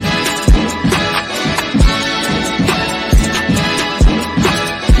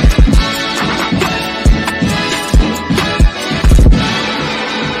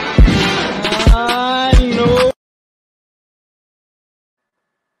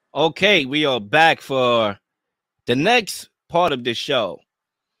Okay, we are back for the next part of the show.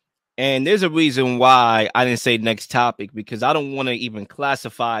 And there's a reason why I didn't say next topic because I don't want to even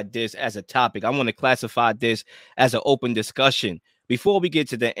classify this as a topic. I want to classify this as an open discussion. Before we get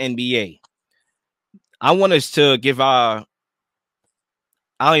to the NBA, I want us to give our,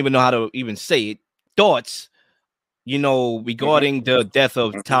 I don't even know how to even say it, thoughts, Mm-hmm. regarding the death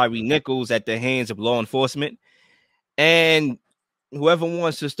of Mm-hmm. Tyree Nichols at the hands of law enforcement. And whoever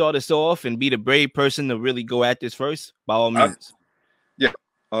wants to start us off and be the brave person to really go at this first, by all I, means, yeah.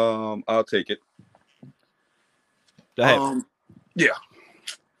 I'll take it. go ahead. Um, yeah.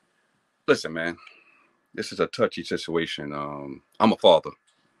 Listen, man. This is a touchy situation. I'm a father,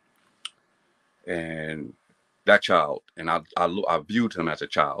 and that child, and I viewed him as a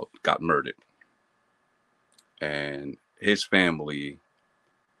child, got murdered, and his family,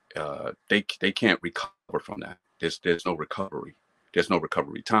 they can't recover from that. There's no recovery. There's no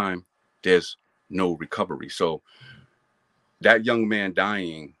recovery time. There's no recovery. So that young man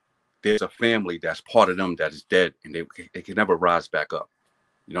dying, there's a family that's part of them that is dead, and they can never rise back up.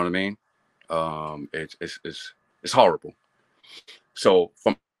 You know what I mean? It's horrible. So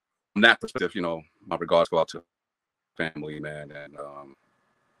from that perspective, my regards go out to family, man, and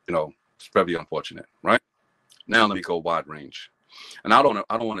it's very unfortunate, right? Now let me go wide range, and I don't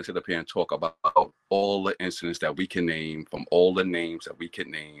want to sit up here and talk about all the incidents that we can name from all the names that we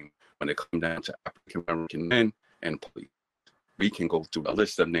can name when it comes down to African American men and police. We can go through a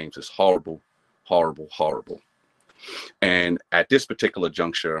list of names. It's horrible, horrible, horrible. And at this particular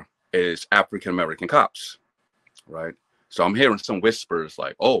juncture is African American cops, right? So I'm hearing some whispers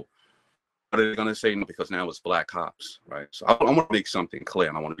like, "Oh, what are they going to say?" No, because now it's black cops, right? So I want to make something clear,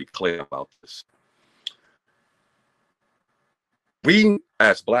 and I want to be clear about this. We,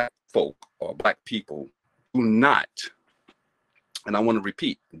 as black folk or black people, do not, and I want to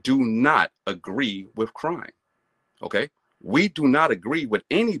repeat, do not agree with crime. Okay, we do not agree with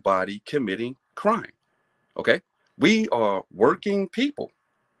anybody committing crime. Okay, we are working people.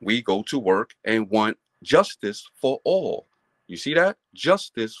 We go to work and want justice for all. You see that?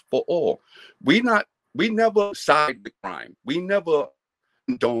 Justice for all. We never side with crime. We never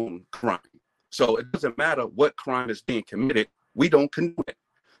condone crime. So it doesn't matter what crime is being committed, we don't condone it.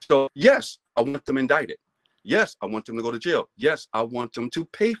 So yes, I want them indicted. Yes, I want them to go to jail. Yes, I want them to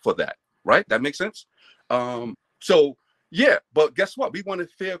pay for that. Right? That makes sense. So yeah, but guess what? We want it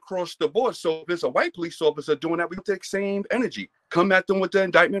fair across the board. So if there's a white police officer doing that, we take same energy. Come at them with the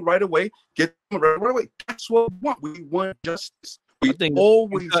indictment right away. Get them right away. That's what we want. We want justice. I We think you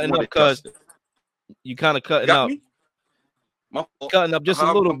always cutting up wanted because justice. you kind of You cutting got up, me? My fault. cutting up just a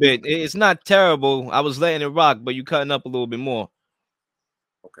little I'm bit. It's not terrible. I was letting it rock, but you cutting up a little bit more.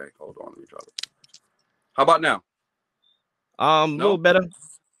 okay. Hold on. Let me try it. How about now? A little No? better.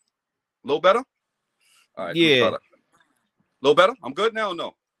 A little better? All right. Let me try Yeah. that. A little better? I'm good now or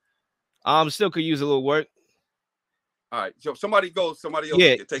no? Still could use a little work. All right. So somebody go. Somebody else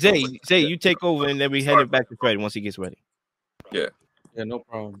Yeah, take over. Zay, Yeah. you take over, and then we hand Sorry it about back to Fred once he gets ready. that. Yeah. Yeah, no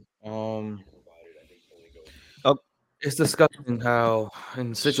problem. Oh, It's disgusting how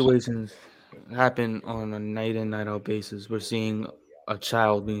in situations happen on a night in night out basis. We're seeing a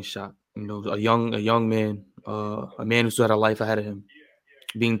child being shot. A young man, a man who still had a life ahead of him,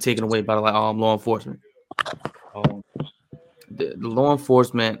 being taken away by law enforcement. Um, the law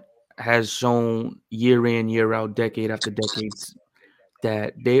enforcement has shown year in year out, decade after decades,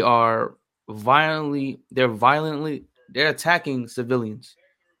 that they're attacking civilians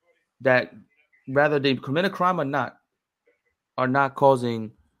that, rather they commit a crime or not, are not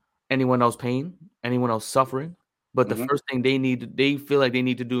causing anyone else pain, anyone else suffering. But the Mm-hmm. first thing they feel like they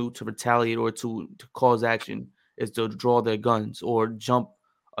need to do to retaliate or to cause action is to draw their guns or jump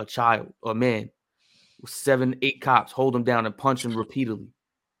a child or a man. 7, 8 cops hold them down and punch them repeatedly.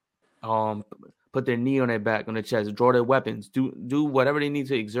 Put their knee on their back, on their chest, draw their weapons, do whatever they need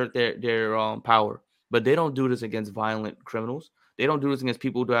to exert their power. But they don't do this against violent criminals. They don't do this against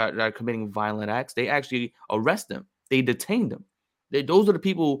people that are committing violent acts. They actually arrest them. They detain them. Those are the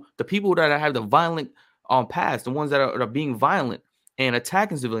people that have the violent past, the ones that are being violent and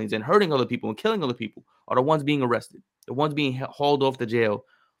attacking civilians and hurting other people and killing other people are the ones being arrested, the ones being hauled off to jail,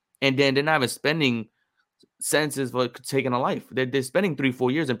 and then they're not even spending sentences for taking a life. They're spending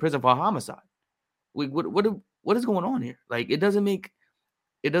 3-4 years in prison for a homicide. What is going on here? Like it doesn't make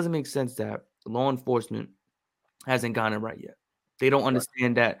sense that law enforcement hasn't gotten it right yet. They don't Right.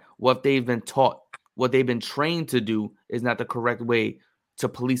 understand that what they've been taught, what they've been trained to do, is not the correct way to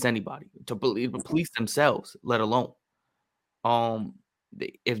police anybody, to police themselves, let alone.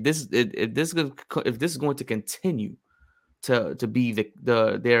 If this is going to continue, to be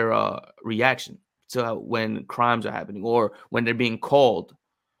their reaction to when crimes are happening or when they're being called.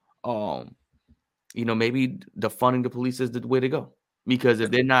 Maybe defunding the police is the way to go, because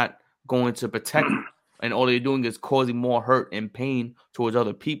if they're not going to protect and all they're doing is causing more hurt and pain towards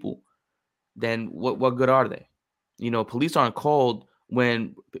other people, then what good are they? Police aren't called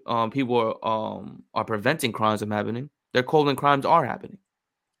when people are preventing crimes from happening. They're called when crimes are happening.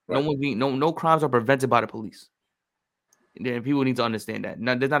 Right. No crimes are prevented by the police. And people need to understand that.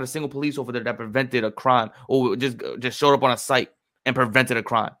 Now, there's not a single police officer that prevented a crime or just showed up on a site and prevented a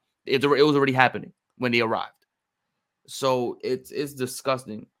crime. It was already happening when they arrived. So it's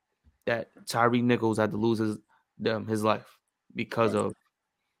disgusting that Tyre Nichols had to lose his life because of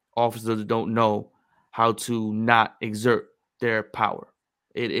officers that don't know how to not exert their power.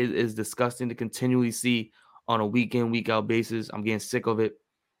 It is disgusting to continually see on a week in, week out basis. I'm getting sick of it.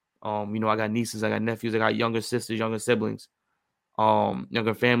 I got nieces, I got nephews, I got younger sisters, younger siblings,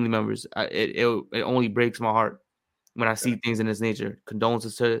 younger family members. It only breaks my heart when I see things in this nature.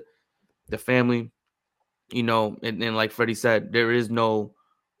 Condolences to the family, and like Freddie said, there is no,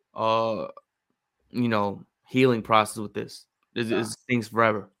 healing process with this. This things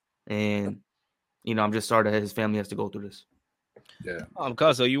forever. And, I'm just sorry that his family has to go through this. Yeah.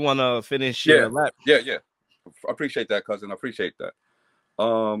 Cuzzo, you want to finish? Yeah. I appreciate that, cousin. I appreciate that.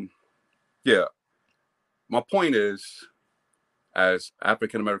 Yeah. My point is, as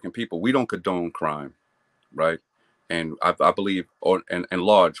African-American people, we don't condone crime, right? And I believe, in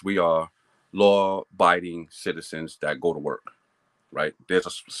large, we are law-abiding citizens that go to work, right? There's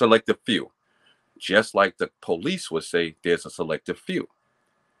a selective few. Just like the police would say, there's a selective few.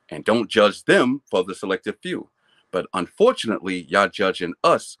 And don't judge them for the selective few. But unfortunately, y'all judging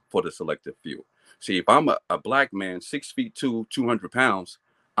us for the selective few. See, if I'm a black man, 6'2", 200 pounds,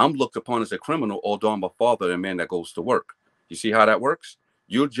 I'm looked upon as a criminal, although I'm a father and a man that goes to work. You see how that works?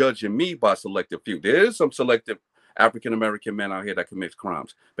 You're judging me by selective few. There is some selective African-American men out here that commit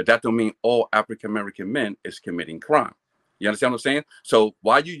crimes, but that don't mean all African-American men is committing crime. You understand what I'm saying? So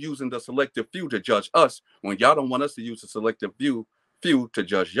why are you using the selective few to judge us when y'all don't want us to use the selective few to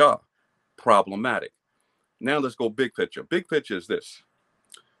judge y'all? Problematic. Now let's go big picture. Big picture is this.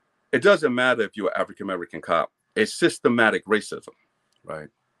 It doesn't matter if you're an African-American cop. It's systematic racism, right?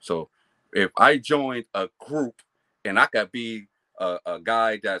 So if I joined a group and I could be a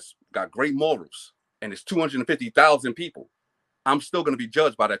guy that's got great morals and it's 250,000 people, I'm still going to be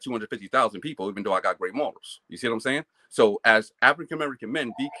judged by that 250,000 people, even though I got great morals. You see what I'm saying? So as African-American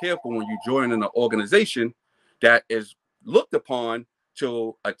men, be careful when you join in an organization that is looked upon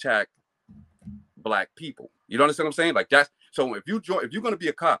to attack black people. You don't understand what I'm saying? Like that's, so if you're going to be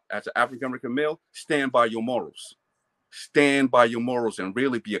a cop as an African-American male, stand by your morals. Stand by your morals and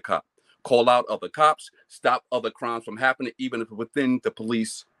really be a cop. Call out other cops, stop other crimes from happening, even if it's within the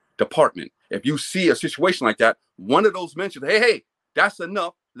police department. If you see a situation like that, one of those mentioned, hey, that's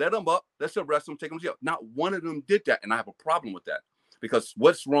enough. Let them up. Let's arrest them, take them to jail. Not one of them did that. And I have a problem with that, because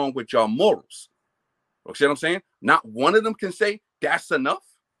what's wrong with your morals? You see what I'm saying? Not one of them can say that's enough.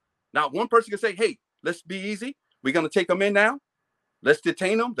 Not one person can say, hey, let's be easy. We're going to take them in now. Let's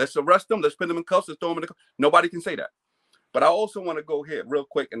detain them. Let's arrest them. Let's put them in cuffs. Let's throw them in the cuffs. Nobody can say that. But I also want to go here real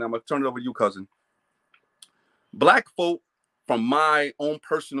quick, and I'm going to turn it over to you, cousin. Black folk, from my own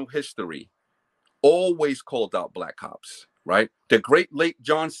personal history, always called out black cops, right? The great late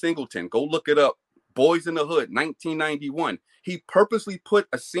John Singleton, go look it up. Boys in the Hood, 1991. He purposely put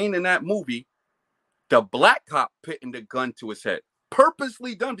a scene in that movie, the black cop putting the gun to his head.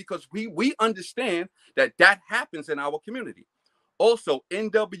 Purposely done, because we understand that happens in our community. Also,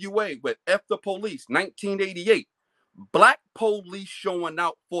 NWA with F the Police, 1988. Black police showing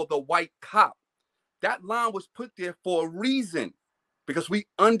out for the white cop. That line was put there for a reason, because we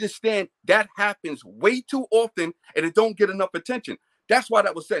understand that happens way too often and it don't get enough attention. That's why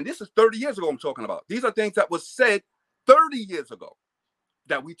that was said. This is 30 years ago I'm talking about. These are things that was said 30 years ago,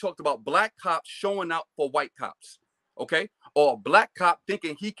 that we talked about black cops showing out for white cops, okay? Or a black cop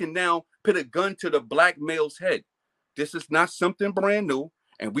thinking he can now put a gun to the black male's head. This is not something brand new.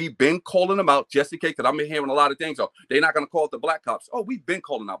 And we've been calling them out just in case, because I've been hearing a lot of things. Oh, they're not going to call it the black cops. Oh, we've been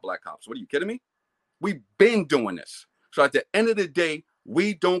calling out black cops. What, are you kidding me? We've been doing this. So at the end of the day,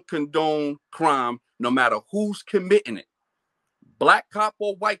 we don't condone crime no matter who's committing it. Black cop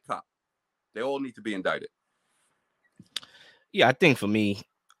or white cop, they all need to be indicted. Yeah, I think for me,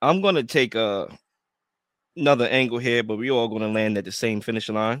 I'm going to take another angle here, but we're all going to land at the same finish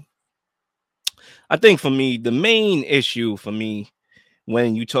line. I think for me, the main issue for me,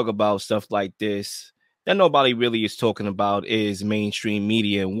 when you talk about stuff like this that nobody really is talking about, is mainstream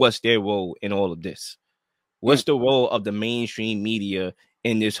media and what's their role in all of this. What's the role of the mainstream media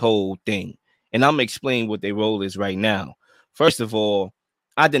in this whole thing? And I'm explaining what their role is right now. First of all,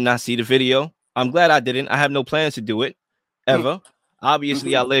 I did not see the video. I'm glad I didn't. I have no plans to do it ever.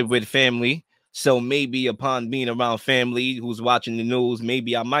 Obviously, I live with family. So maybe upon being around family who's watching the news,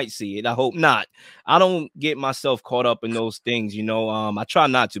 maybe I might see it. I hope not. I don't get myself caught up in those things, you know. I try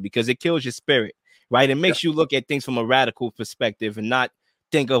not to because it kills your spirit, right? It makes you look at things from a radical perspective and not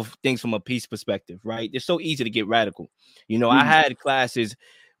think of things from a peace perspective, right? It's so easy to get radical. You know, I had classes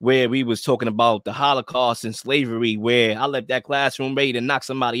where we was talking about the Holocaust and slavery, where I left that classroom ready to knock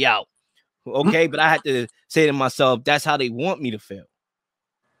somebody out. Okay, but I had to say to myself, that's how they want me to feel.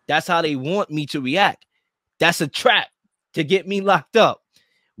 That's how they want me to react. That's a trap to get me locked up.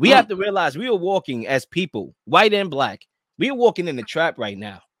 We have to realize we are walking as people, white and black. We are walking in the trap right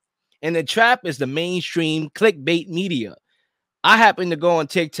now. And the trap is the mainstream clickbait media. I happened to go on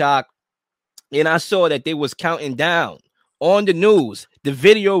TikTok and I saw that they was counting down on the news, the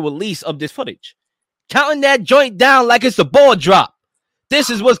video release of this footage. Counting that joint down like it's a ball drop. This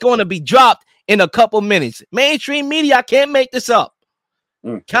is what's going to be dropped in a couple minutes. Mainstream media, I can't make this up.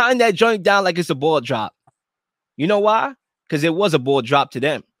 Counting that joint down like it's a ball drop. You know why? Because it was a ball drop to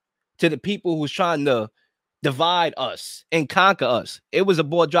them, to the people who's trying to divide us and conquer us. It was a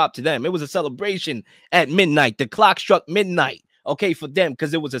ball drop to them. It was a celebration at midnight. The clock struck midnight, okay, for them,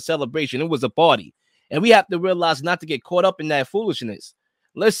 because it was a celebration. It was a party. And we have to realize not to get caught up in that foolishness.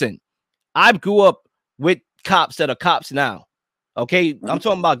 Listen, I grew up with cops that are cops now. Okay, I'm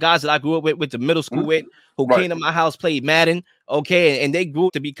talking about guys that I grew up with the middle school with, who came to my house, played Madden, okay, and they grew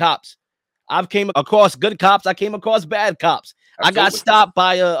up to be cops. I've came across good cops. I came across bad cops. Absolutely. I got stopped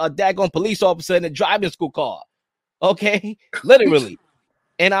by a daggone police officer in a driving school car, okay, literally.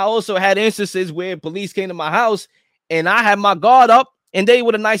 And I also had instances where police came to my house, and I had my guard up, and they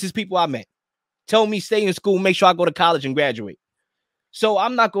were the nicest people I met. Told me stay in school, make sure I go to college and graduate. So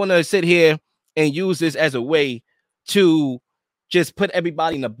I'm not going to sit here and use this as a way to just put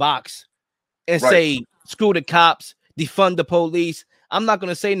everybody in a box and say, screw the cops, defund the police. I'm not going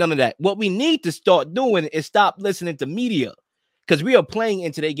to say none of that. What we need to start doing is stop listening to media, because we are playing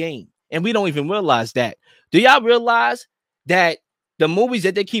into their game and we don't even realize that. Do y'all realize that the movies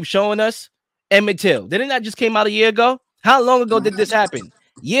that they keep showing us, Emmett Till, didn't that just came out a year ago? How long ago did this happen?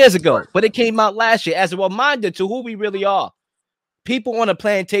 Years ago, but it came out last year as a reminder to who we really are. People on a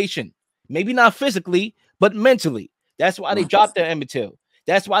plantation, maybe not physically, but mentally. That's why they dropped the Emmett Till.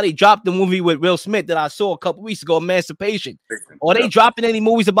 That's why they dropped the movie with Will Smith that I saw a couple weeks ago, Emancipation. Are they dropping any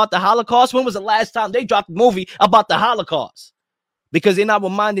movies about the Holocaust? When was the last time they dropped a movie about the Holocaust? Because they're not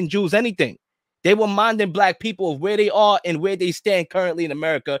reminding Jews anything. They were reminding black people of where they are and where they stand currently in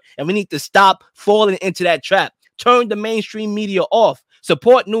America. And we need to stop falling into that trap. Turn the mainstream media off.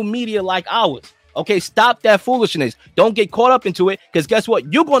 Support new media like ours. Okay, stop that foolishness. Don't get caught up into it, because guess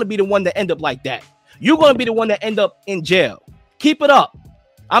what? You're going to be the one that end up like that. You're going to be the one that end up in jail. Keep it up.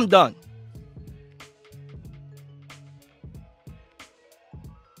 I'm done.